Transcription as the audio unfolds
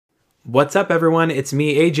What's up, everyone? It's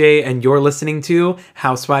me, AJ, and you're listening to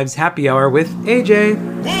Housewives Happy Hour with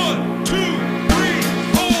AJ. 1, 2, 3,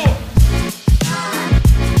 4.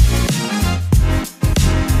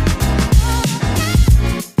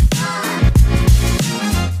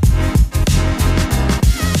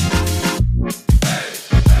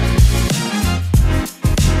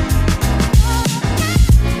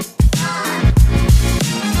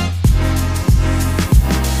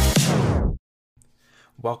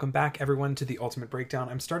 Welcome back, everyone, to the Ultimate Breakdown.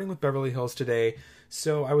 I'm starting with Beverly Hills today.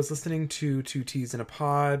 So I was listening to Two T's in a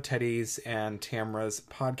Pod, Teddy's and Tamra's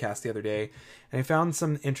podcast the other day, and I found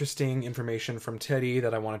some interesting information from Teddy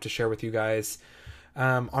that I wanted to share with you guys.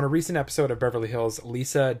 On a recent episode of Beverly Hills,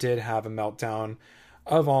 Lisa did have a meltdown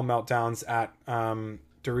of all meltdowns at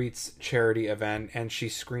Dorit's charity event, and she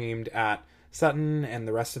screamed at Sutton, and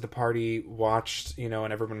the rest of the party watched,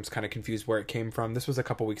 and everyone was kind of confused where it came from. This was a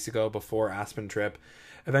couple weeks ago before Aspen trip.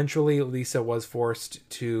 Eventually, Lisa was forced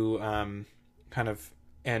to kind of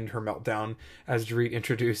end her meltdown as Dorit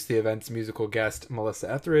introduced the event's musical guest,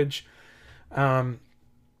 Melissa Etheridge. So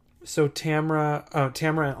Tamra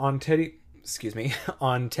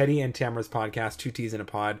on Teddy and Tamra's podcast, Two T's in a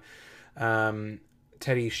Pod,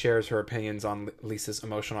 Teddy shares her opinions on Lisa's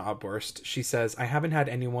emotional outburst. She says, I haven't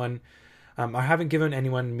given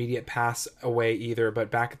anyone immediate pass away either, but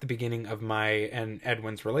back at the beginning of my and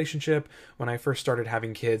Edwin's relationship, when I first started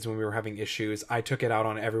having kids, when we were having issues, I took it out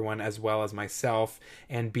on everyone as well as myself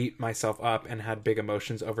and beat myself up and had big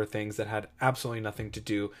emotions over things that had absolutely nothing to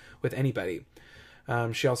do with anybody.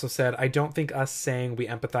 She also said, I don't think us saying we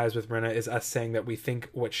empathize with Rinna is us saying that we think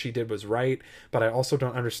what she did was right, but I also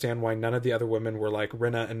don't understand why none of the other women were like,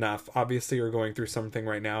 Rinna, enough. Obviously you're going through something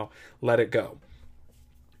right now. Let it go.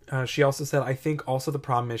 She also said, I think also the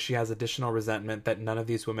problem is she has additional resentment that none of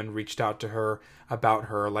these women reached out to her about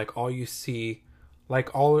her. Like all you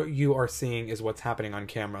are seeing is what's happening on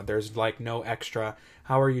camera. There's like no extra,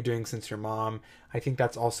 how are you doing since your mom? I think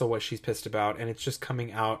that's also what she's pissed about. And it's just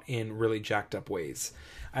coming out in really jacked up ways.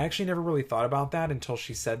 I actually never really thought about that until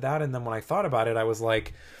she said that. And then when I thought about it, I was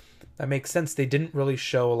like, that makes sense. They didn't really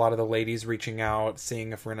show a lot of the ladies reaching out,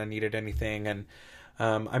 seeing if Rinna needed anything. And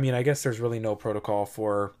I guess there's really no protocol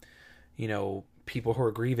for, people who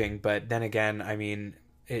are grieving. But then again,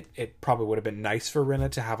 it probably would have been nice for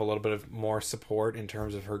Rinna to have a little bit of more support in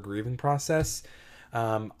terms of her grieving process.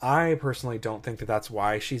 I personally don't think that that's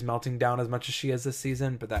why she's melting down as much as she is this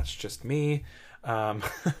season, but that's just me.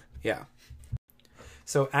 Yeah.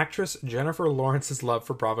 So actress Jennifer Lawrence's love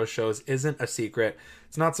for Bravo shows isn't a secret.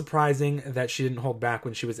 It's not surprising that she didn't hold back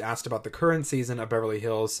when she was asked about the current season of Beverly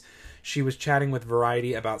Hills. She was chatting with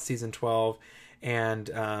Variety about season 12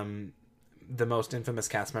 and the most infamous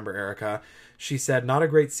cast member, Erica. She said, not a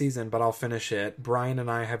great season, but I'll finish it. Brian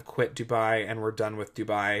and I have quit Dubai and we're done with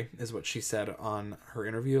Dubai, is what she said on her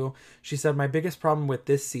interview. She said, my biggest problem with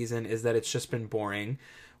this season is that it's just been boring.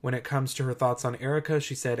 When it comes to her thoughts on Erica,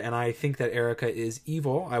 she said, and I think that Erica is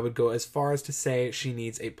evil. I would go as far as to say she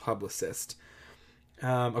needs a publicist.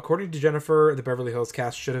 According to Jennifer, the Beverly Hills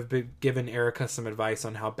cast should have given Erica some advice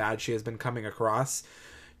on how bad she has been coming across.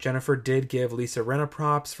 Jennifer did give Lisa Rinna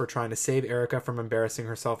props for trying to save Erica from embarrassing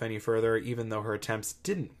herself any further, even though her attempts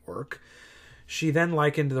didn't work. She then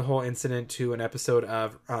likened the whole incident to an episode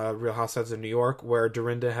of Real Housewives of New York where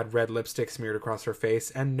Dorinda had red lipstick smeared across her face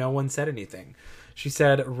and no one said anything. She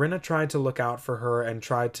said Rinna tried to look out for her and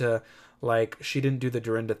tried to, she didn't do the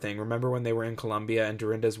Dorinda thing. Remember when they were in Colombia and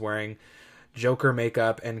Dorinda's wearing Joker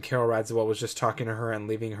makeup and Carol Radziwill was just talking to her and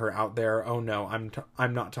leaving her out there? Oh no,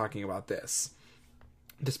 I'm not talking about this.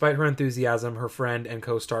 Despite her enthusiasm, her friend and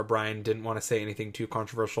co-star Brian didn't want to say anything too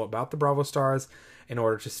controversial about the Bravo stars in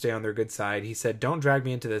order to stay on their good side. He said, don't drag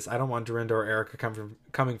me into this. I don't want Dorinda or Erica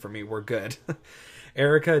coming for me. We're good.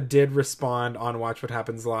 Erica did respond on Watch What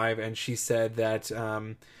Happens Live, and she said that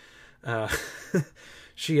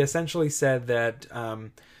she essentially said that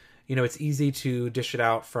it's easy to dish it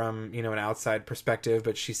out from an outside perspective,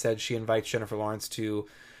 but she said she invites Jennifer Lawrence to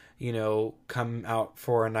come out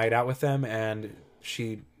for a night out with them, and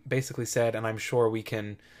she basically said, and I'm sure we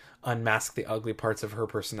can unmask the ugly parts of her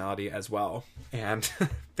personality as well, and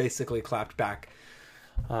basically clapped back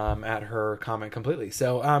at her comment completely.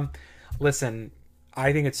 So listen,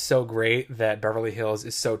 I think it's so great that Beverly Hills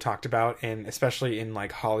is so talked about, and especially in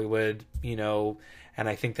Hollywood, And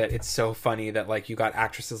I think that it's so funny that like you got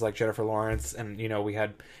actresses like Jennifer Lawrence, and you know, we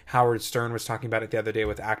had Howard Stern was talking about it the other day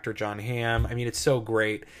with actor John Hamm. I mean, it's so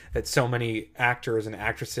great that so many actors and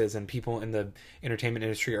actresses and people in the entertainment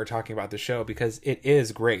industry are talking about the show, because it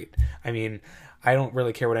is great. I mean, I don't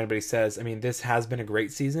really care what anybody says. I mean, this has been a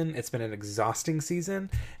great season. It's been an exhausting season,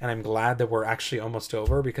 and I'm glad that we're actually almost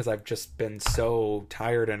over, because I've just been so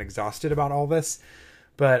tired and exhausted about all this.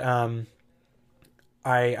 But I'm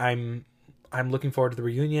looking forward to the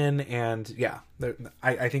reunion, and yeah,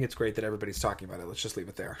 I think it's great that everybody's talking about it. Let's just leave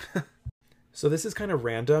it there. So this is kind of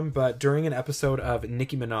random, but during an episode of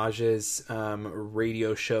Nicki Minaj's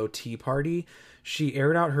radio show Tea Party, she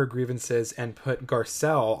aired out her grievances and put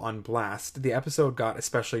Garcelle on blast. The episode got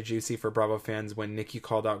especially juicy for Bravo fans when Nicki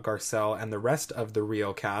called out Garcelle and the rest of the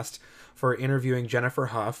Real cast for interviewing Jennifer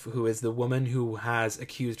Huff, who is the woman who has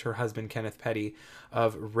accused her husband Kenneth Petty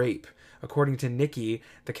of rape. According to Nicki,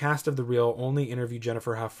 the cast of The Real only interviewed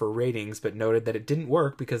Jennifer Huff for ratings, but noted that it didn't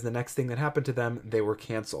work because the next thing that happened to them, they were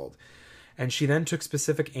canceled. And she then took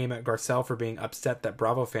specific aim at Garcelle for being upset that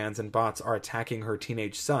Bravo fans and bots are attacking her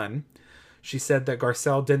teenage son. She said that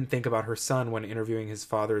Garcelle didn't think about her son when interviewing his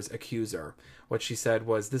father's accuser. What she said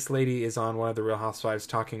was, "This lady is on one of the Real Housewives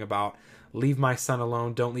talking about, leave my son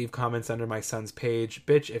alone, don't leave comments under my son's page.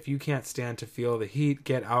 Bitch, if you can't stand to feel the heat,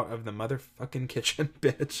 get out of the motherfucking kitchen,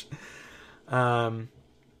 bitch."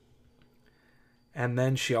 And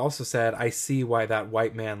then she also said, "I see why that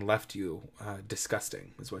white man left you.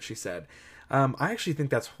 Disgusting," is what she said. I actually think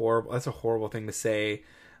that's horrible. That's a horrible thing to say.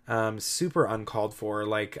 Super uncalled for.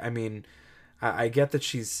 Like, I mean, I get that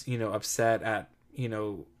she's, you know, upset at, you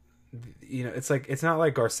know, it's like, it's not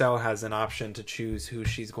like Garcelle has an option to choose who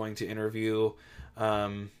she's going to interview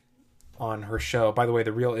on her show. By the way,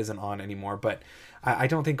 The Real isn't on anymore, but I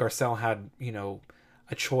don't think Garcelle had, you know,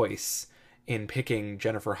 a choice in picking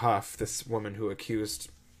Jennifer Huff, this woman who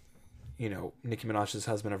accused, you know, Nicki Minaj's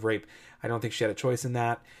husband of rape. I don't think she had a choice in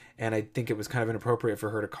that, and I think it was kind of inappropriate for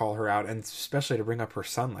her to call her out, and especially to bring up her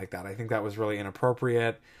son like that. I think that was really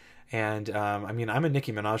inappropriate. And I mean, I'm a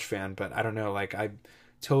Nicki Minaj fan, but I don't know, like, I'm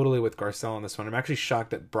totally with Garcelle on this one. I'm actually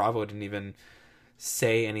shocked that Bravo didn't even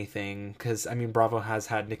say anything, because I mean, Bravo has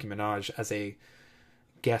had Nicki Minaj as a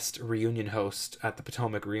guest reunion host at the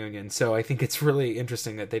Potomac reunion, so I think it's really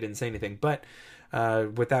interesting that they didn't say anything. But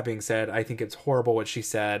with that being said, I think it's horrible what she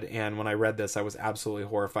said, and when I read this, I was absolutely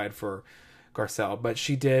horrified for Garcelle. But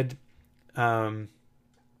she did kind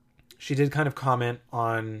of comment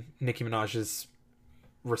on Nicki Minaj's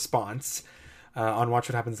response on Watch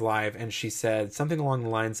What Happens Live, and she said something along the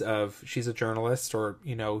lines of, she's a journalist, or,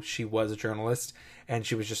 you know, she was a journalist, and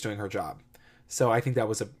she was just doing her job. So I think that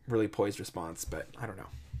was a really poised response, but I don't know.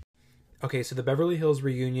 Okay, so the Beverly Hills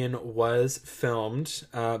reunion was filmed.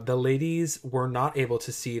 The ladies were not able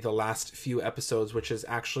to see the last few episodes, which is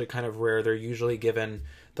actually kind of rare. They're usually given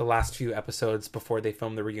the last few episodes before they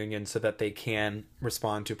film the reunion so that they can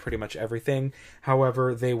respond to pretty much everything.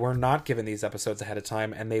 However, they were not given these episodes ahead of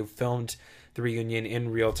time, and they filmed the reunion in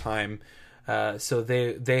real time. So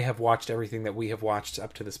they have watched everything that we have watched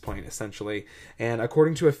up to this point, essentially. And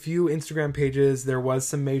according to a few Instagram pages, there was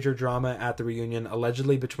some major drama at the reunion,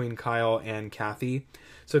 allegedly between Kyle and Kathy.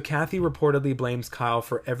 So Kathy reportedly blames Kyle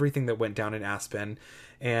for everything that went down in Aspen.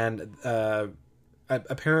 And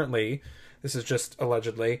apparently, this is just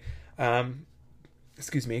allegedly, Kyle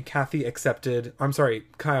accepted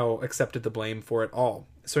the blame for it all.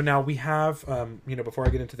 So now we have, before I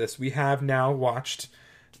get into this, we have now watched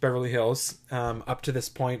Beverly Hills. Up to this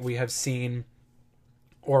point, we have seen,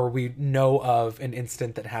 or we know of, an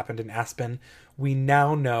incident that happened in Aspen. We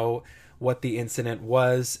now know what the incident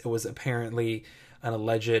was. It was apparently an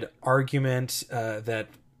alleged argument I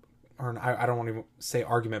don't want to say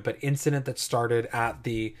argument, but incident that started at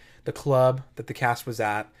the club that the cast was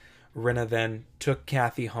at. Rinna then took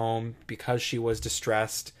Kathy home because she was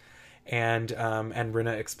distressed. And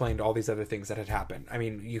Rinna explained all these other things that had happened. I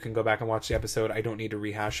mean, you can go back and watch the episode. I don't need to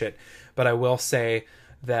rehash it, but I will say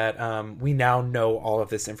that we now know all of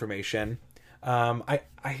this information. I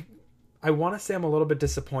want to say I'm a little bit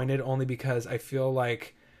disappointed, only because I feel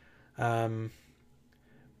like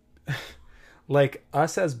like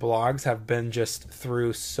us as blogs have been just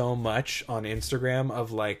through so much on Instagram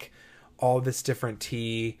of like all this different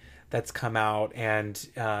tea that's come out, and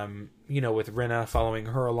with Rinna following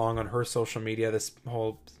her along on her social media this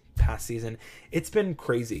whole past season, it's been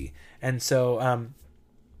crazy. And so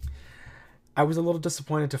I was a little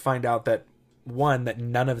disappointed to find out that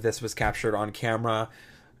none of this was captured on camera,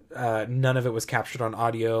 none of it was captured on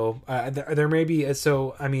audio. There may be,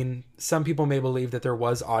 some people may believe that there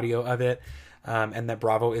was audio of it, and that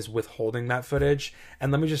Bravo is withholding that footage.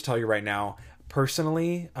 And let me just tell you right now,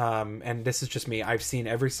 personally, and this is just me, I've seen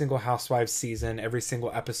every single Housewives season, every single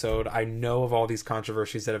episode. I know of all these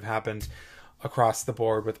controversies that have happened across the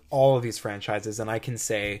board with all of these franchises, and I can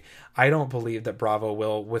say I don't believe that Bravo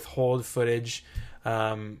will withhold footage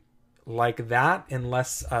like that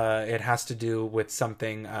unless it has to do with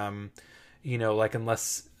something, like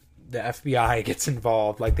unless the FBI gets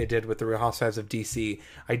involved like they did with the Real Housewives of DC.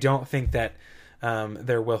 I don't think that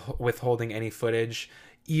they're withholding any footage.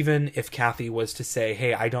 Even if Kathy was to say,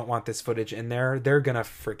 hey, I don't want this footage in there, they're gonna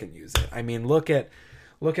freaking use it. I mean, look at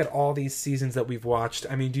all these seasons that we've watched.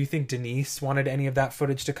 I mean, do you think Denise wanted any of that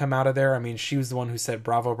footage to come out of there? I mean, she was the one who said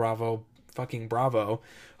bravo, bravo, fucking bravo,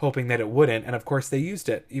 hoping that it wouldn't. And of course they used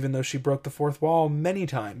it, even though she broke the fourth wall many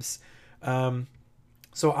times.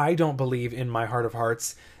 So I don't believe in my heart of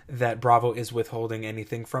hearts that Bravo is withholding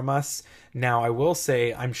anything from us. Now, I will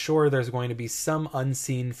say, I'm sure there's going to be some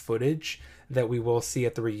unseen footage that we will see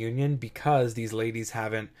at the reunion because these ladies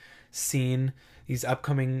haven't seen these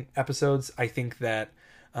upcoming episodes. I think that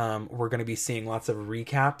we're going to be seeing lots of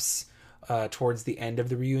recaps towards the end of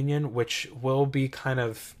the reunion, which will be kind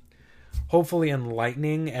of hopefully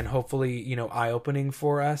enlightening and hopefully, eye-opening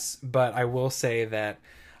for us. But I will say that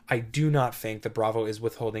I do not think that Bravo is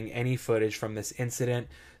withholding any footage from this incident.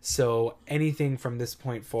 So anything from this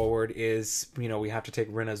point forward is, we have to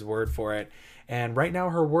take Rinna's word for it. And right now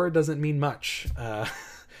her word doesn't mean much.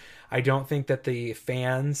 I don't think that the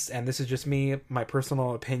fans, and this is just me, my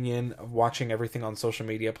personal opinion of watching everything on social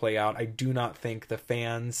media play out, I do not think the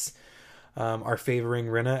fans are favoring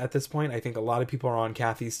Rinna at this point. I think a lot of people are on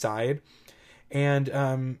Kathy's side.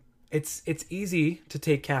 And it's easy to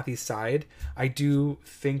take Kathy's side. I do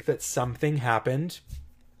think that something happened.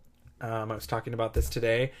 I was talking about this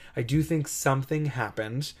today. I do think something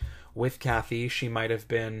happened with Kathy. She might have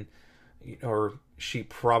been, or she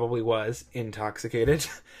probably was intoxicated.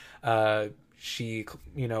 She,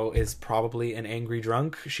 is probably an angry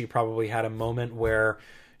drunk. She probably had a moment where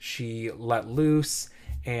she let loose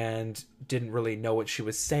and didn't really know what she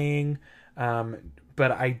was saying.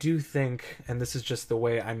 But I do think, and this is just the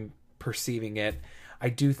way I'm perceiving it, I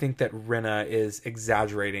do think that Rinna is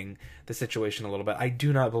exaggerating the situation a little bit. I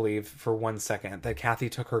do not believe for 1 second that Kathy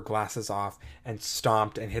took her glasses off and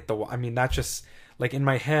stomped and hit the wall. I mean, that just, like, in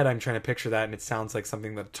my head, I'm trying to picture that, and it sounds like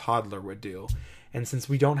something that a toddler would do. And since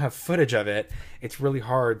we don't have footage of it, it's really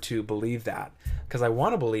hard to believe that. Because I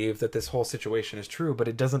want to believe that this whole situation is true, but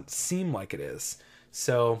it doesn't seem like it is.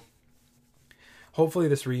 So hopefully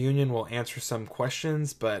this reunion will answer some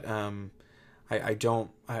questions, but I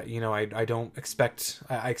don't expect,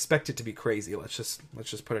 I expect it to be crazy. Let's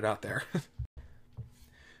just put it out there.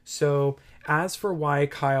 So as for why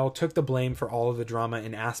Kyle took the blame for all of the drama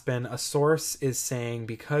in Aspen, a source is saying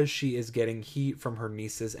because she is getting heat from her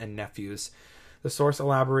nieces and nephews. The source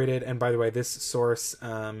elaborated, and by the way, this source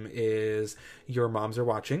is Your Moms Are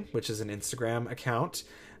Watching, which is an Instagram account.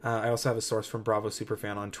 I also have a source from Bravo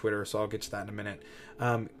Superfan on Twitter, so I'll get to that in a minute.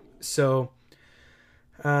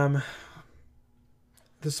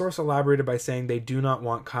 The source elaborated by saying they do not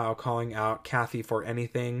want Kyle calling out Kathy for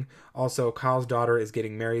anything. Also, Kyle's daughter is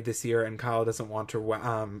getting married this year, and Kyle doesn't want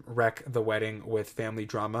to wreck the wedding with family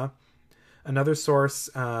drama. Another source,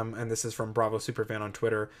 and this is from Bravo Superfan on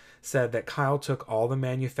Twitter, said that Kyle took all the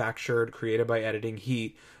manufactured, created by editing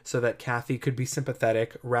heat so that Kathy could be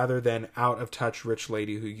sympathetic rather than out-of-touch rich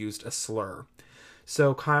lady who used a slur.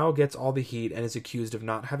 So Kyle gets all the heat and is accused of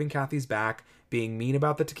not having Kathy's back, being mean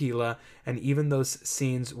about the tequila, and even though those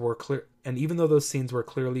scenes were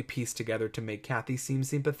clearly pieced together to make Kathy seem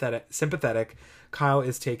sympathetic, Kyle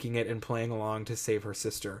is taking it and playing along to save her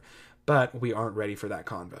sister. But we aren't ready for that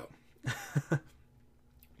convo.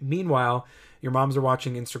 Meanwhile, Your Moms Are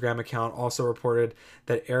Watching Instagram account also reported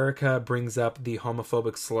that Erica brings up the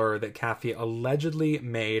homophobic slur that Kathy allegedly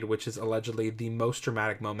made, which is allegedly the most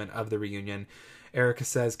dramatic moment of the reunion. Erica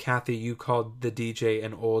says, Kathy, you called the DJ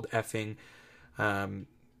an old effing...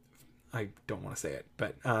 I don't want to say it,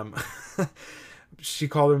 but she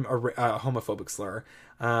called him a homophobic slur,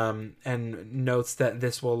 and notes that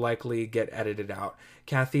this will likely get edited out.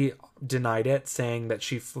 Kathy denied it, saying that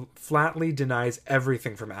she flatly denies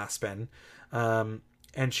everything from Aspen, and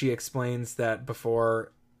she explains that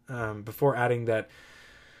before adding that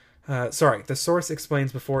the source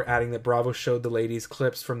explains before adding that Bravo showed the ladies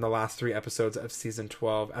clips from the last 3 episodes of season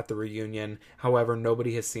 12 at the reunion. However,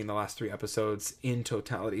 nobody has seen the last 3 episodes in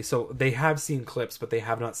totality. So they have seen clips, but they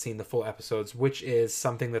have not seen the full episodes, which is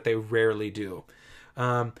something that they rarely do.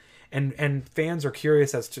 And fans are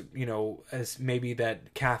curious as to, as maybe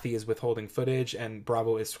that Kathy is withholding footage and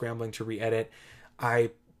Bravo is scrambling to re-edit.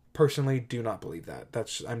 I personally do not believe that.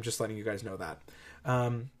 I'm just letting you guys know that.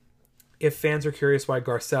 If fans are curious why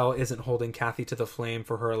Garcelle isn't holding Kathy to the flame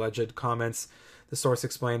for her alleged comments, the source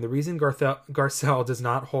explained the reason Garcelle does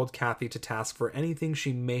not hold Kathy to task for anything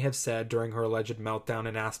she may have said during her alleged meltdown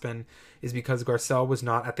in Aspen is because Garcelle was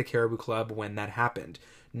not at the Caribou Club when that happened.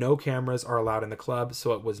 No cameras are allowed in the club,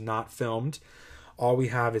 so it was not filmed. All we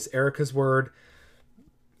have is Erica's word,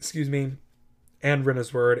 and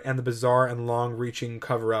Rinna's word, and the bizarre and long-reaching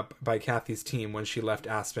cover-up by Kathy's team when she left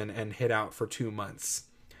Aspen and hid out for 2 months.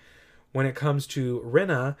 When it comes to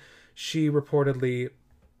Rinna, she reportedly,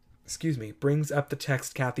 brings up the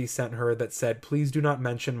text Kathy sent her that said, "Please do not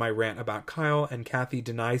mention my rant about Kyle," and Kathy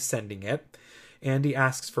denies sending it. Andy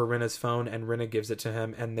asks for Rinna's phone, and Rinna gives it to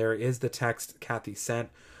him, and there is the text Kathy sent.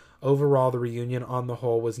 Overall, the reunion on the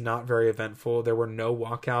whole was not very eventful. There were no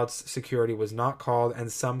walkouts, security was not called,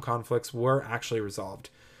 and some conflicts were actually resolved.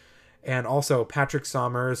 And also, Patrick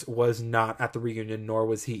Sommers was not at the reunion, nor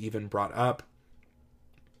was he even brought up.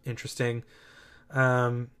 Interesting.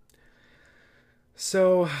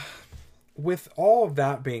 So, with all of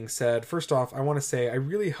that being said, first off, I want to say I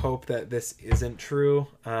really hope that this isn't true.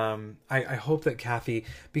 I hope that Kathy,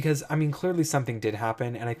 because, I mean, clearly something did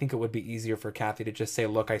happen, and I think it would be easier for Kathy to just say,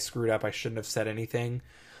 look, I screwed up, I shouldn't have said anything,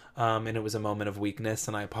 and it was a moment of weakness,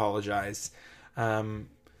 and I apologize.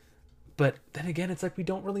 But then again, it's like we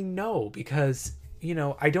don't really know, because, you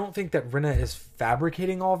know, I don't think that Rinna is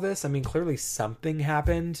fabricating all this. I mean, clearly something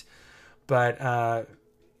happened, but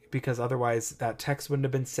because otherwise that text wouldn't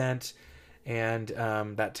have been sent. And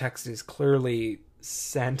that text is clearly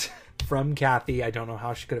sent from Kathy. I don't know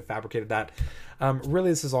how she could have fabricated that. Really,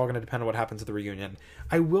 this is all going to depend on what happens at the reunion.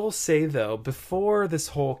 I will say, though, before this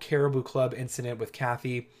whole Caribou Club incident with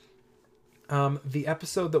Kathy, the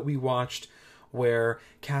episode that we watched where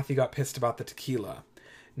Kathy got pissed about the tequila.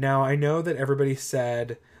 Now, I know that everybody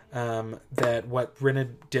said that what Rinna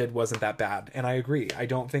did wasn't that bad. And I agree. I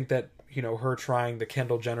don't think that, you know, her trying the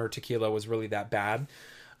Kendall Jenner tequila was really that bad.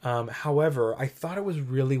 However, I thought it was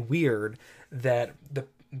really weird that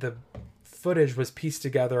the footage was pieced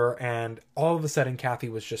together and all of a sudden Kathy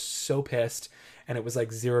was just so pissed and it was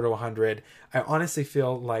like 0 to 100. I honestly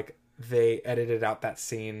feel like they edited out that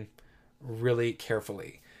scene really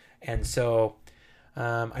carefully. And so,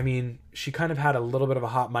 I mean, she kind of had a little bit of a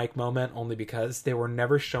hot mic moment only because they were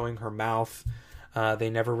never showing her mouth. They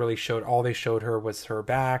never really showed, all they showed her was her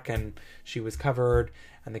back and she was covered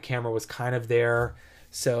and the camera was kind of there.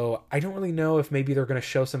 So I don't really know if maybe they're going to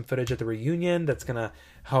show some footage at the reunion that's going to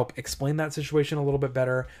help explain that situation a little bit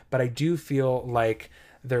better. But I do feel like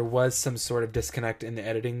there was some sort of disconnect in the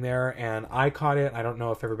editing there, and I caught it. I don't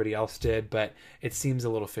know if everybody else did, but it seems a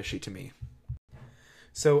little fishy to me.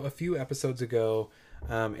 So a few episodes ago,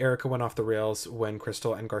 Erica went off the rails when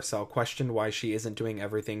Crystal and Garcelle questioned why she isn't doing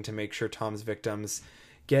everything to make sure Tom's victims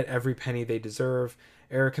get every penny they deserve.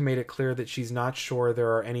 Erica made it clear that she's not sure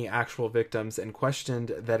there are any actual victims and questioned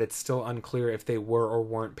that it's still unclear if they were or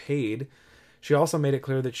weren't paid. She also made it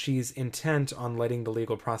clear that she's intent on letting the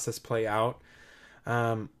legal process play out.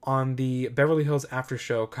 On the Beverly Hills After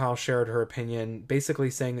Show, Kyle shared her opinion,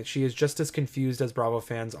 basically saying that she is just as confused as Bravo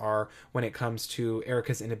fans are when it comes to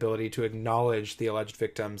Erica's inability to acknowledge the alleged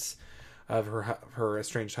victims of her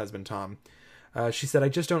estranged husband, Tom. She said, I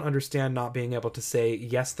just don't understand not being able to say,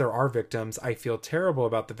 yes, there are victims. I feel terrible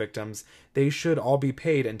about the victims. They should all be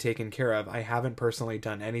paid and taken care of. I haven't personally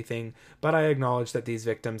done anything, but I acknowledge that these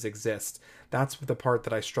victims exist. That's the part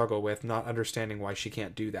that I struggle with, not understanding why she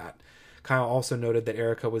can't do that. Kyle also noted that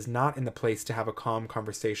Erica was not in the place to have a calm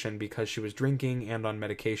conversation because she was drinking and on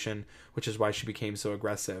medication, which is why she became so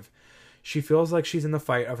aggressive. She feels like she's in the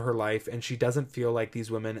fight of her life, and she doesn't feel like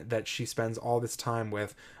these women that she spends all this time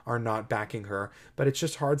with are not backing her. But it's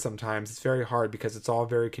just hard sometimes. It's very hard because it's all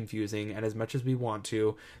very confusing, and as much as we want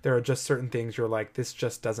to, there are just certain things you're like, this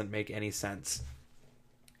just doesn't make any sense.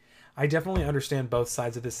 I definitely understand both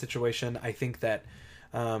sides of this situation. I think that,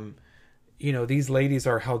 you know, these ladies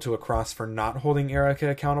are held to a cross for not holding Erica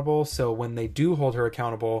accountable. So when they do hold her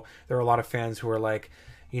accountable, there are a lot of fans who are like,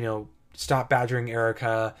 you know, stop badgering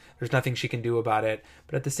Erica. There's nothing she can do about it.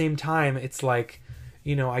 But at the same time, it's like,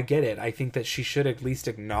 you know, I get it. I think that she should at least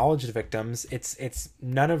acknowledge the victims. It's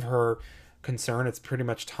none of her concern. It's pretty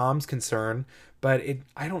much Tom's concern. But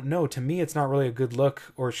I don't know. To me, it's not really a good look,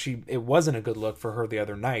 or it wasn't a good look for her the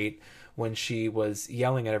other night when she was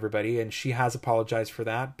yelling at everybody, and she has apologized for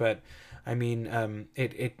that. But I mean,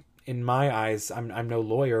 it in my eyes, I'm no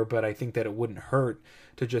lawyer, but I think that it wouldn't hurt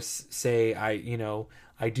to just say,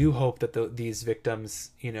 I do hope that these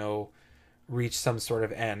victims, you know, reach some sort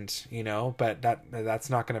of end, you know, but that's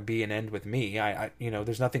not going to be an end with me. I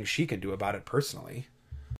there's nothing she can do about it personally.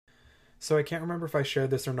 So I can't remember if I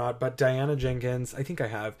shared this or not, but Diana Jenkins, I think I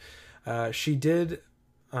have, She did.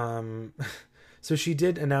 So she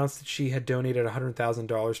did announce that she had donated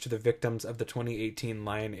 $100,000 to the victims of the 2018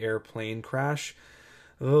 Lion Air plane crash.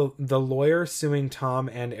 The lawyer suing Tom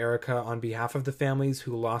and Erica on behalf of the families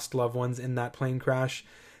who lost loved ones in that plane crash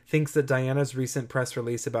thinks that Diana's recent press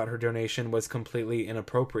release about her donation was completely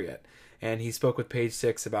inappropriate. And he spoke with Page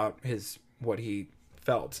Six about what he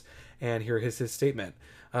felt. And here is his statement.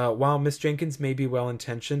 While Ms. Jenkins may be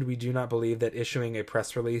well-intentioned, we do not believe that issuing a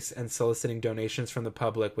press release and soliciting donations from the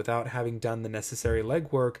public without having done the necessary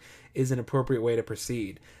legwork is an appropriate way to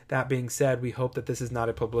proceed. That being said, we hope that this is not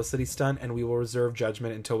a publicity stunt, and we will reserve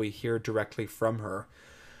judgment until we hear directly from her.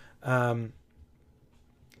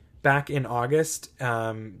 Back in August,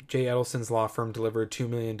 Jay Edelson's law firm delivered $2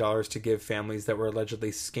 million to give families that were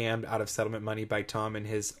allegedly scammed out of settlement money by Tom and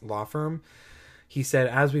his law firm. He said,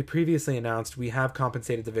 as we previously announced, we have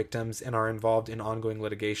compensated the victims and are involved in ongoing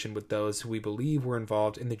litigation with those who we believe were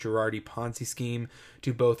involved in the Girardi Ponzi scheme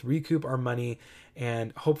to both recoup our money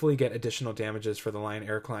and hopefully get additional damages for the Lion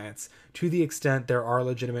Air clients. To the extent there are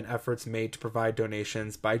legitimate efforts made to provide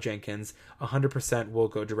donations by Jenkins, 100% will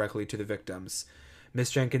go directly to the victims.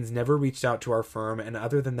 Ms. Jenkins never reached out to our firm, and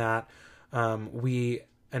other than that,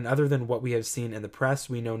 other than what we have seen in the press,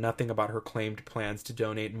 we know nothing about her claimed plans to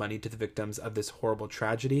donate money to the victims of this horrible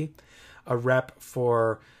tragedy. A rep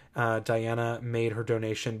for Diana made her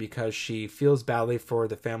donation because she feels badly for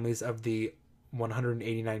the families of the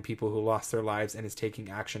 189 people who lost their lives and is taking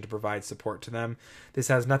action to provide support to them. This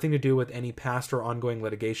has nothing to do with any past or ongoing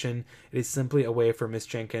litigation. It is simply a way for Ms.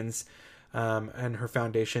 Jenkins and her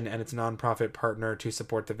foundation and its nonprofit partner to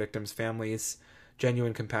support the victims' families.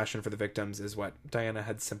 Genuine compassion for the victims is what Diana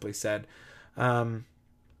had simply said. And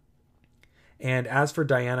as for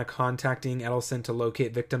Diana contacting Edelson to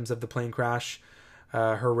locate victims of the plane crash,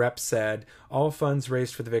 her rep said, all funds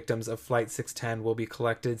raised for the victims of Flight 610 will be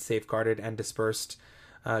collected, safeguarded, and dispersed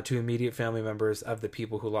to immediate family members of the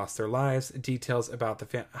people who lost their lives. Details about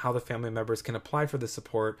how the family members can apply for the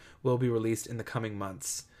support will be released in the coming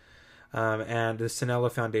months. And the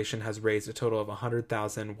Sinella Foundation has raised a total of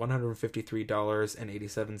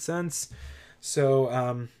 $100,153.87.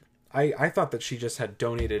 So I thought that she just had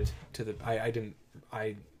donated to the. I didn't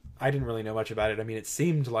really know much about it. I mean, it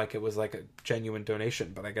seemed like it was like a genuine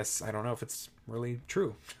donation, but I guess I don't know if it's really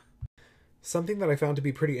true. Something that I found to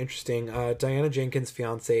be pretty interesting, Diana Jenkins'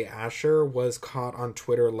 fiance Asher was caught on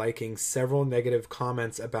Twitter liking several negative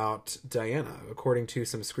comments about Diana, according to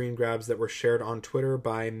some screen grabs that were shared on Twitter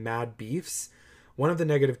by Mad Beefs. One of the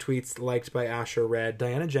negative tweets liked by Asher read,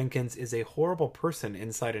 Diana Jenkins is a horrible person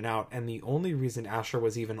inside and out, and the only reason Asher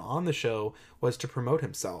was even on the show was to promote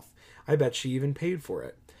himself. I bet she even paid for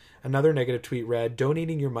it. Another negative tweet read,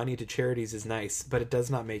 donating your money to charities is nice, but it does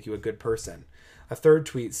not make you a good person. A third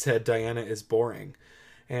tweet said Diana is boring.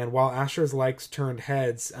 And while Asher's likes turned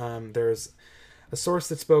heads, there's a source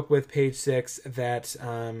that spoke with Page Six that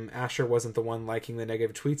Asher wasn't the one liking the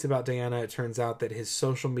negative tweets about Diana. It turns out that his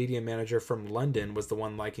social media manager from London was the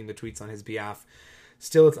one liking the tweets on his behalf.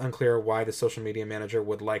 Still, it's unclear why the social media manager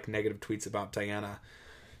would like negative tweets about Diana.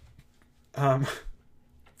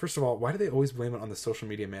 First of all, why do they always blame it on the social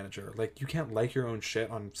media manager? Like, you can't like your own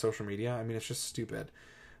shit on social media? I mean, it's just stupid.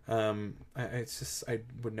 I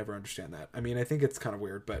would never understand that. I mean, I think it's kind of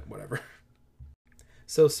weird, but whatever.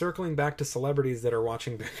 So circling back to celebrities that are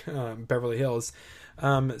watching Beverly Hills.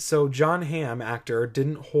 So John Hamm, actor,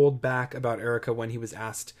 didn't hold back about Erica when he was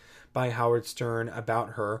asked by Howard Stern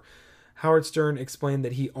about her. Howard Stern explained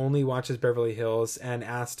that he only watches Beverly Hills and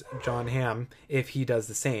asked John Hamm if he does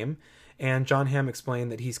the same. And John Hamm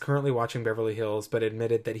explained that he's currently watching Beverly Hills, but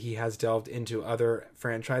admitted that he has delved into other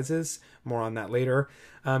franchises. More on that later.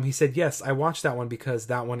 He said, yes, I watched that one because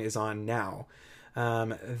that one is on now.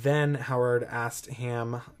 Then Howard asked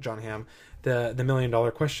John Hamm, the $1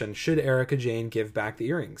 million question, should Erica Jane give back the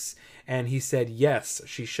earrings? And he said, yes,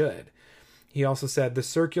 she should. He also said, the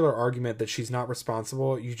circular argument that she's not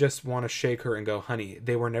responsible, you just want to shake her and go, honey,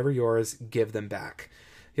 they were never yours, give them back.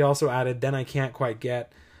 He also added, then I can't quite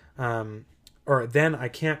get, are they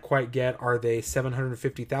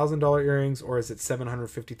 $750,000 earrings, or is it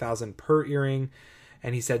 $750,000 per earring?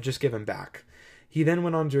 And he said, just give them back. He then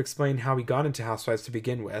went on to explain how he got into Housewives to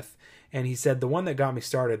begin with, and he said, the one that got me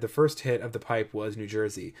started, the first hit of the pipe was New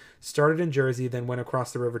Jersey. Started in Jersey, then went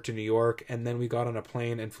across the river to New York, and then we got on a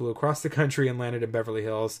plane and flew across the country and landed in Beverly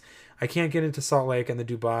Hills. I can't get into Salt Lake and the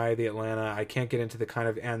Dubai, the Atlanta. I can't get into the kind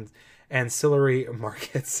of ancillary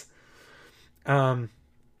markets.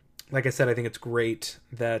 Like I said, I think it's great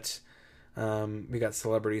that we got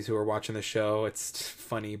celebrities who are watching the show. It's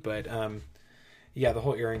funny, but Yeah, the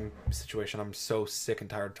whole earring situation, I'm so sick and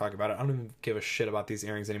tired of talking about it. I don't even give a shit about these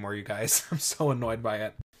earrings anymore, you guys. I'm so annoyed by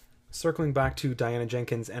it. Circling back to Diana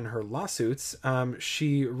Jenkins and her lawsuits,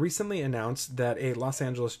 she recently announced that a Los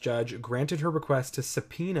Angeles judge granted her request to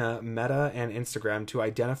subpoena Meta and Instagram to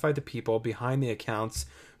identify the people behind the accounts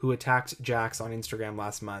who attacked Jax on Instagram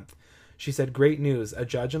last month. She said, "Great news. A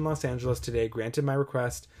judge in Los Angeles today granted my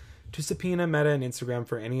request to subpoena Meta and Instagram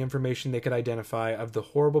for any information they could identify of the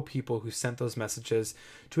horrible people who sent those messages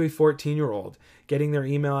to a 14-year-old. Getting their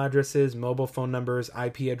email addresses, mobile phone numbers,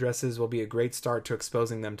 IP addresses will be a great start to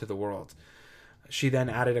exposing them to the world." She then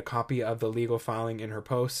added a copy of the legal filing in her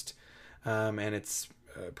post, and it's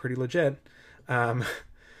pretty legit.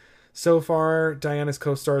 So far, Diana's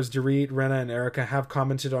co-stars Dorit, Rena, and Erica have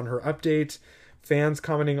commented on her update. Fans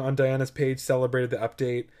commenting on Diana's page celebrated the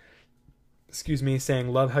update. Saying,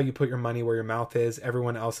 "Love how you put your money where your mouth is.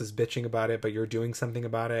 Everyone else is bitching about it, but you're doing something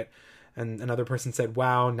about it." And another person said,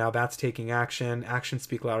 "Wow, now that's taking action. Actions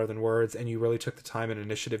speak louder than words, and you really took the time and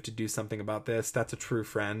initiative to do something about this. That's a true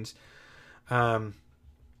friend." I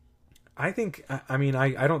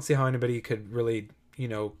don't see how anybody could really,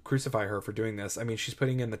 crucify her for doing this. I mean, she's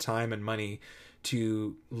putting in the time and money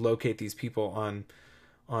to locate these people on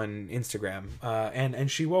Instagram, and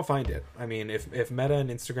she will find it. I mean, if Meta and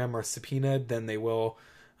Instagram are subpoenaed, then they will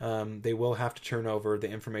have to turn over the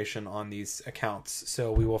information on these accounts.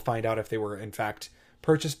 So we will find out if they were in fact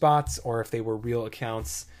purchase bots or if they were real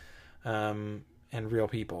accounts, and real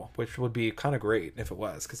people, which would be kind of great if it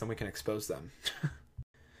was, because then we can expose them.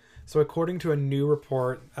 So according to a new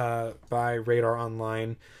report by Radar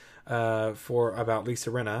Online about Lisa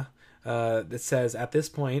Rinna, that says, "At this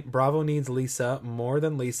point, Bravo needs Lisa more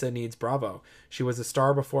than Lisa needs Bravo. She was a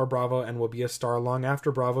star before Bravo and will be a star long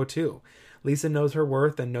after Bravo too. Lisa knows her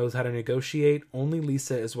worth and knows how to negotiate. Only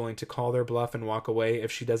Lisa is willing to call their bluff and walk away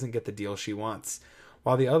if she doesn't get the deal she wants.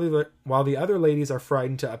 While the other ladies are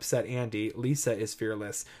frightened to upset Andy, Lisa is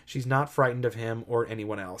fearless. She's not frightened of him or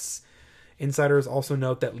anyone else." Insiders also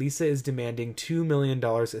note that Lisa is demanding $2 million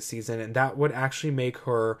a season, and that would actually make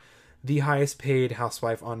her the highest paid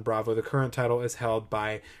housewife on Bravo. The current title is held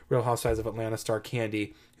by Real Housewives of Atlanta star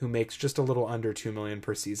Kandi, who makes just a little under $2 million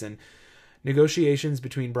per season. Negotiations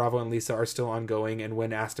between Bravo and Lisa are still ongoing, and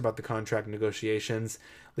when asked about the contract negotiations,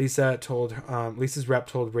 Lisa's rep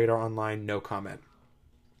told Radar Online no comment.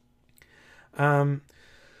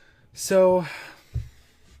 So,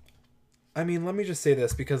 I mean, let me just say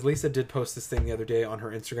this, because Lisa did post this thing the other day on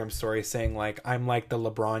her Instagram story saying, like, "I'm like the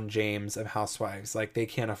LeBron James of housewives. Like, they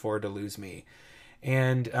can't afford to lose me."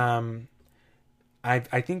 And I'm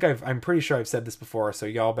pretty sure I've said this before, so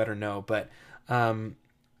y'all better know. But,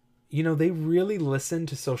 they really listen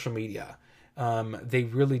to social media. They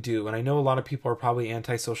really do. And I know a lot of people are probably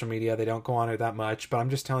anti-social media. They don't go on it that much. But I'm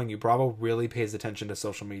just telling you, Bravo really pays attention to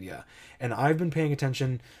social media. And I've been paying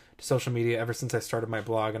attention to social media ever since I started my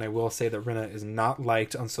blog, and I will say that Rinna is not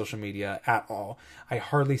liked on social media at all. I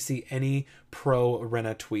hardly see any pro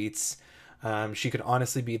Rinna tweets. She could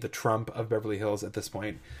honestly be the Trump of Beverly Hills at this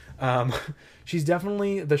point. She's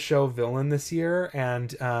definitely the show villain this year,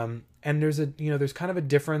 and there's kind of a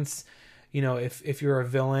difference, if you're a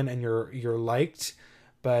villain and you're liked,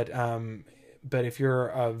 but if you're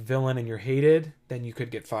a villain and you're hated, then you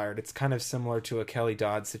could get fired. It's kind of similar to a Kelly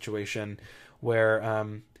Dodd situation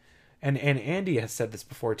where and Andy has said this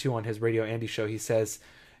before too on his Radio Andy show. He says,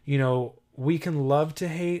 we can love to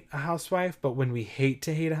hate a housewife, but when we hate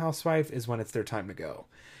to hate a housewife is when it's their time to go.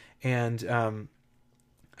 And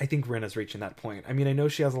I think Rinna's reaching that point. I mean, I know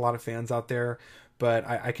she has a lot of fans out there, but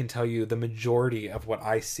I can tell you the majority of what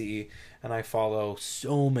I see, and I follow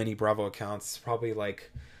so many Bravo accounts, probably like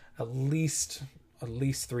at least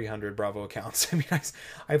 300 Bravo accounts. I mean,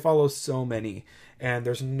 I follow so many, and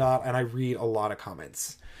I read a lot of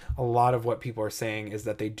comments. A lot of what people are saying is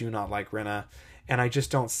that they do not like Rinna, and I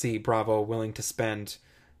just don't see Bravo willing to spend,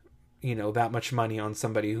 that much money on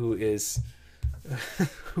somebody who is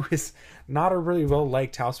not a really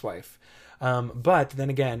well-liked housewife. But then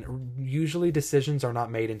again, usually decisions are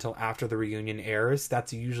not made until after the reunion airs.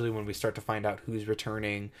 That's usually when we start to find out who's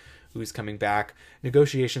returning, who's coming back.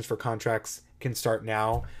 Negotiations for contracts can start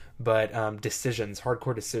now, but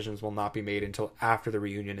hardcore decisions will not be made until after the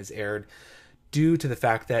reunion is aired, due to the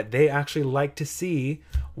fact that they actually like to see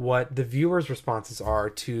what the viewers' responses are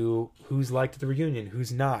to who's liked at the reunion, who's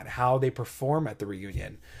not, how they perform at the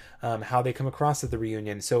reunion, how they come across at the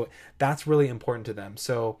reunion. So that's really important to them.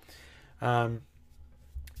 So in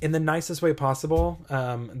the nicest way possible,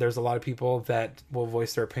 there's a lot of people that will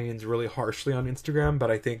voice their opinions really harshly on Instagram, but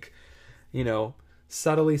I think,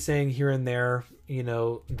 subtly saying here and there, you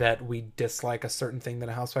know, that we dislike a certain thing that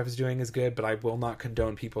a housewife is doing is good, but I will not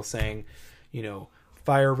condone people saying, you know,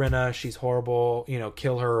 fire Rinna, she's horrible, you know,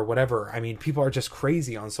 kill her or whatever. I mean, people are just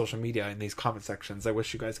crazy on social media in these comment sections. I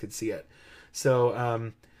wish you guys could see it.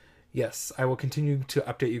 So, yes, I will continue to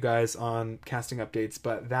update you guys on casting updates,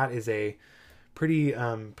 but that is a pretty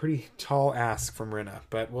tall ask from Rinna,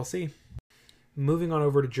 but we'll see. Moving on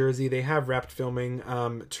over to Jersey, they have wrapped filming.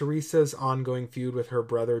 Teresa's ongoing feud with her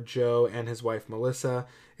brother Joe and his wife Melissa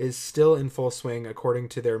is still in full swing, according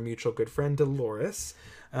to their mutual good friend Dolores.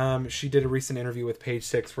 She did a recent interview with Page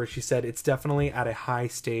Six where she said it's definitely at a high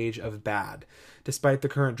stage of bad. Despite the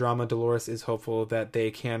current drama, Dolores is hopeful that they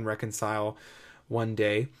can reconcile one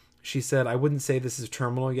day. She said, I wouldn't say this is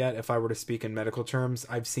terminal yet if I were to speak in medical terms.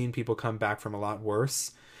 I've seen people come back from a lot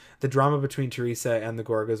worse. The drama between Teresa and the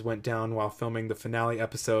Gorgas went down while filming the finale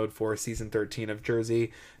episode for season 13 of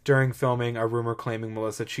Jersey. During filming, a rumor claiming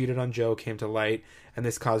Melissa cheated on Joe came to light, and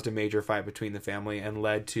this caused a major fight between the family and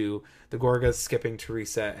led to the Gorgas skipping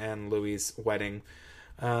Teresa and Louis' wedding.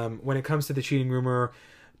 When it comes to the cheating rumor,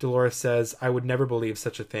 Dolores says, I would never believe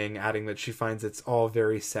such a thing, adding that she finds it's all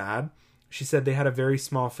very sad. She said they had a very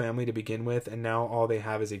small family to begin with, and now all they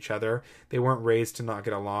have is each other. They weren't raised to not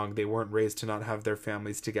get along. They weren't raised to not have their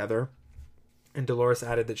families together. And Dolores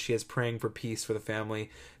added that she is praying for peace for the family,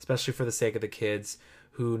 especially for the sake of the kids,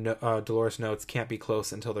 who Dolores notes can't be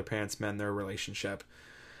close until their parents mend their relationship.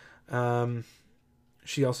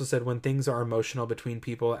 She also said, when things are emotional between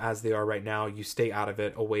people as they are right now, you stay out of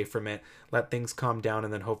it, away from it, let things calm down,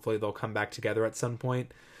 and then hopefully they'll come back together at some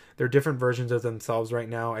point. They're different versions of themselves right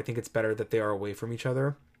now. I think it's better that they are away from each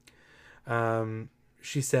other.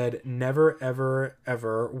 She said, never, ever,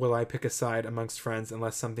 ever will I pick a side amongst friends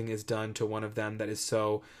unless something is done to one of them that is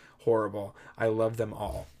so horrible. I love them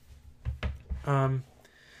all.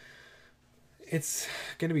 It's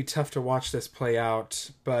going to be tough to watch this play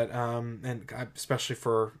out, but, and especially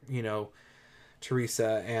for, you know,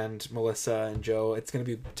 Teresa and Melissa and Joe, it's going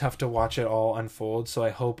to be tough to watch it all unfold. So I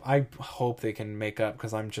hope they can make up,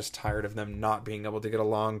 because I'm just tired of them not being able to get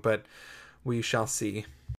along, but we shall see.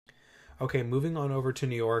 Okay, moving on over to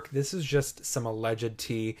New York. This is just some alleged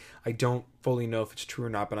tea. I don't fully know if it's true or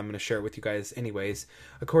not, but I'm going to share it with you guys anyways.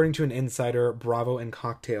 According to an insider, Bravo and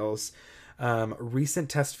Cocktails, recent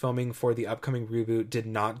test filming for the upcoming reboot did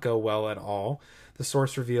not go well at all. The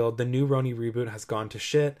source revealed the new RHONY reboot has gone to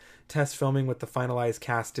shit. Test filming with the finalized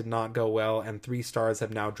cast did not go well, and 3 stars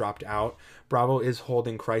have now dropped out. Bravo is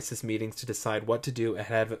holding crisis meetings to decide what to do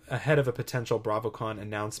ahead of a potential BravoCon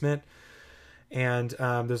announcement. And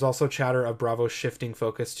there's also chatter of Bravo shifting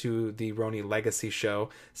focus to the RHONY Legacy show,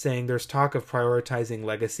 saying there's talk of prioritizing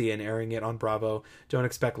Legacy and airing it on Bravo. Don't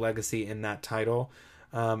expect Legacy in that title.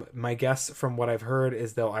 My guess from what I've heard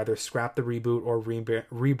is they'll either scrap the reboot or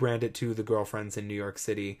rebrand it to The Girlfriends in New York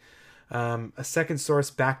City. A second source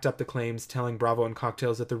backed up the claims, telling Bravo and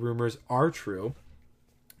Cocktails that the rumors are true.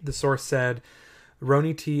 The source said,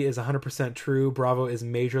 RHONY T is 100% true. Bravo is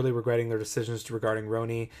majorly regretting their decisions regarding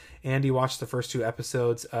RHONY. Andy watched the first 2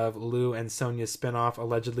 episodes of Lou and Sonia's spinoff,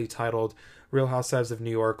 allegedly titled Real Housewives of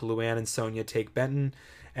New York, Luann and Sonia Take Benton,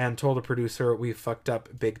 and told a producer, we fucked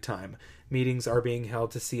up big time. Meetings are being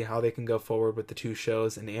held to see how they can go forward with the 2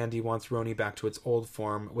 shows, and Andy wants RHONY back to its old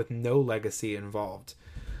form with no legacy involved.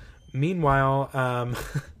 Meanwhile,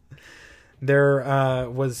 there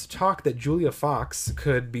was talk that Julia Fox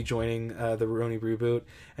could be joining the RHONY reboot,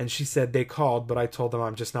 and she said they called, but I told them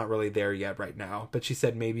I'm just not really there yet right now. But she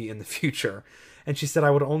said maybe in the future. And she said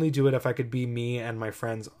I would only do it if I could be me and my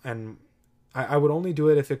friends, and I would only do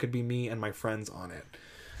it if it could be me and my friends on it.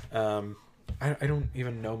 I don't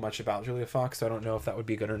even know much about Julia Fox, so I don't know if that would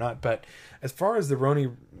be good or not. But as far as the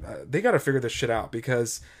RHONY, they got to figure this shit out,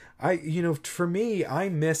 because for me, I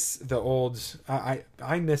miss the old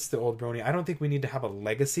RHONY. I don't think we need to have a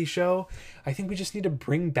legacy show. I think we just need to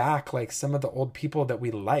bring back like some of the old people that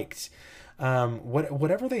we liked.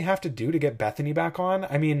 Whatever they have to do to get Bethany back on.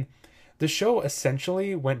 I mean, the show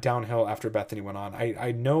essentially went downhill after Bethany went on.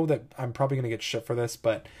 I know that I'm probably going to get shit for this,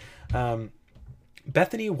 but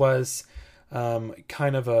Bethany was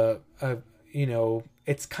kind of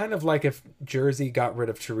it's kind of like if Jersey got rid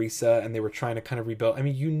of Teresa and they were trying to kind of rebuild. I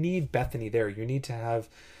mean, you need Bethany there. You need to have,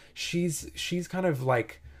 she's kind of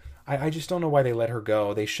like, I just don't know why they let her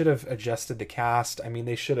go. They should have adjusted the cast. I mean,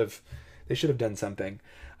 they should have done something.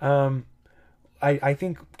 I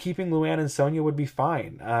think keeping Luann and Sonia would be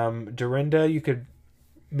fine. Dorinda, you could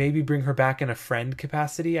maybe bring her back in a friend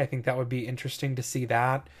capacity. I think that would be interesting to see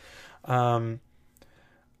that.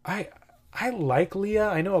 I like Leah.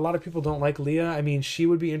 I know a lot of people don't like Leah. I mean, she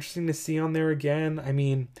would be interesting to see on there again. I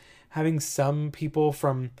mean, having some people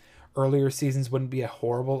from earlier seasons wouldn't be a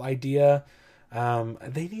horrible idea.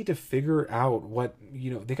 They need to figure out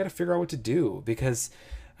they got to figure out what to do, because,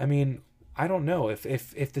 I mean, I don't know if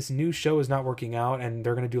this new show is not working out and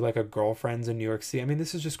they're going to do like a Girlfriends in New York City. I mean,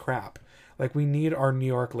 this is just crap. Like, we need our New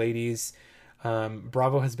York ladies.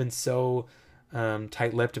 Bravo has been so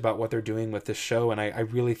tight-lipped about what they're doing with this show, and I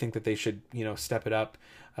really think that they should, step it up.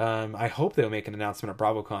 I hope they'll make an announcement at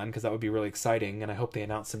BravoCon, because that would be really exciting, and I hope they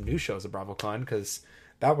announce some new shows at BravoCon, because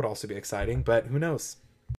that would also be exciting, but who knows?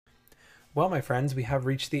 Well, my friends, we have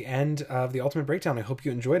reached the end of the Ultimate Breakdown. I hope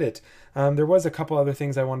you enjoyed it. There was a couple other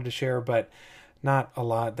things I wanted to share, but not a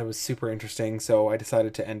lot that was super interesting, so I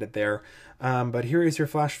decided to end it there. But here is your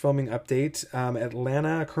flash filming update.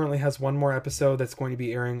 Atlanta currently has one more episode that's going to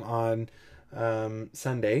be airing on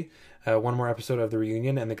Sunday. One more episode of the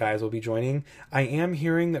reunion, and the guys will be joining. I am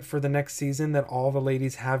hearing that for the next season that all the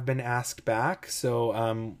ladies have been asked back, so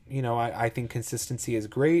I think consistency is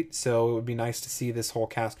great, so it would be nice to see this whole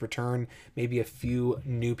cast return, maybe a few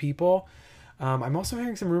new people. I'm also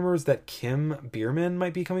hearing some rumors that Kim Bierman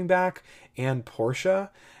might be coming back, and Portia,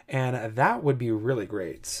 and that would be really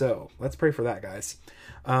great, so let's pray for that, guys.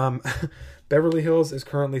 Beverly Hills is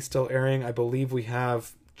currently still airing. I believe we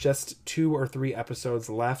have just 2 or 3 episodes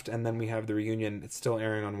left, and then we have the reunion. It's still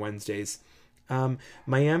airing on Wednesdays.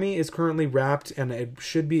 Miami is currently wrapped, and it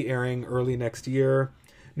should be airing early next year.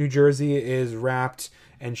 New Jersey is wrapped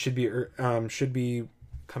and should be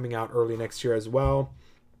coming out early next year as well.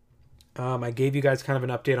 I gave you guys kind of an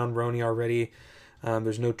update on RHONY already.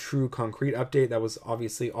 There's no true concrete update. That was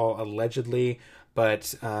obviously all allegedly,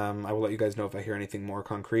 but I will let you guys know if I hear anything more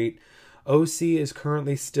concrete. OC is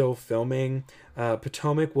currently still filming.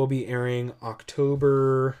 Potomac will be airing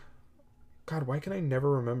October... God, why can I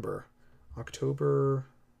never remember? October...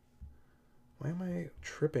 Why am I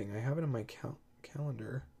tripping? I have it in my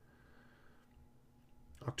calendar.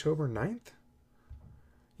 October 9th?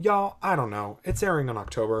 Y'all, I don't know. It's airing in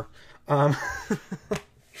October. And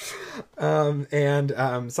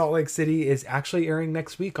Salt Lake City is actually airing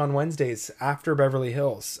next week on Wednesdays after Beverly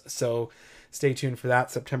Hills. So stay tuned for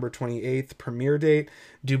that. September 28th premiere date.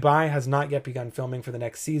 Dubai has not yet begun filming for the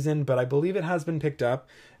next season, but I believe it has been picked up.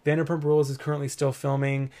 Vanderpump Rules is currently still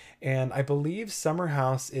filming, and I believe Summer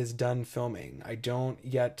House is done filming. I don't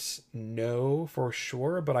yet know for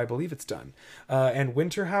sure, but I believe it's done. And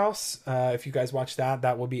Winter House, if you guys watch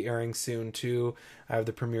that will be airing soon too. I have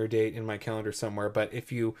the premiere date in my calendar somewhere, but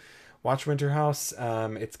if you watch Winter House,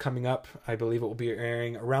 it's coming up. I believe it will be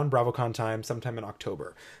airing around BravoCon time, sometime in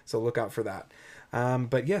October. So look out for that.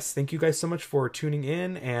 But yes, thank you guys so much for tuning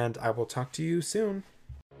in, and I will talk to you soon.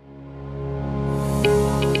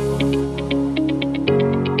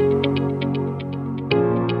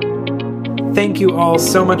 Thank you all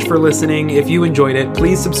so much for listening. If you enjoyed it,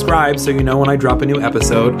 please subscribe so you know when I drop a new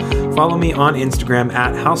episode. Follow me on Instagram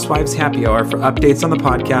at Housewives Happy Hour for updates on the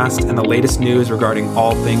podcast and the latest news regarding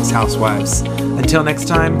all things Housewives. Until next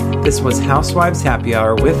time, this was Housewives Happy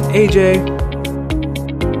Hour with AJ.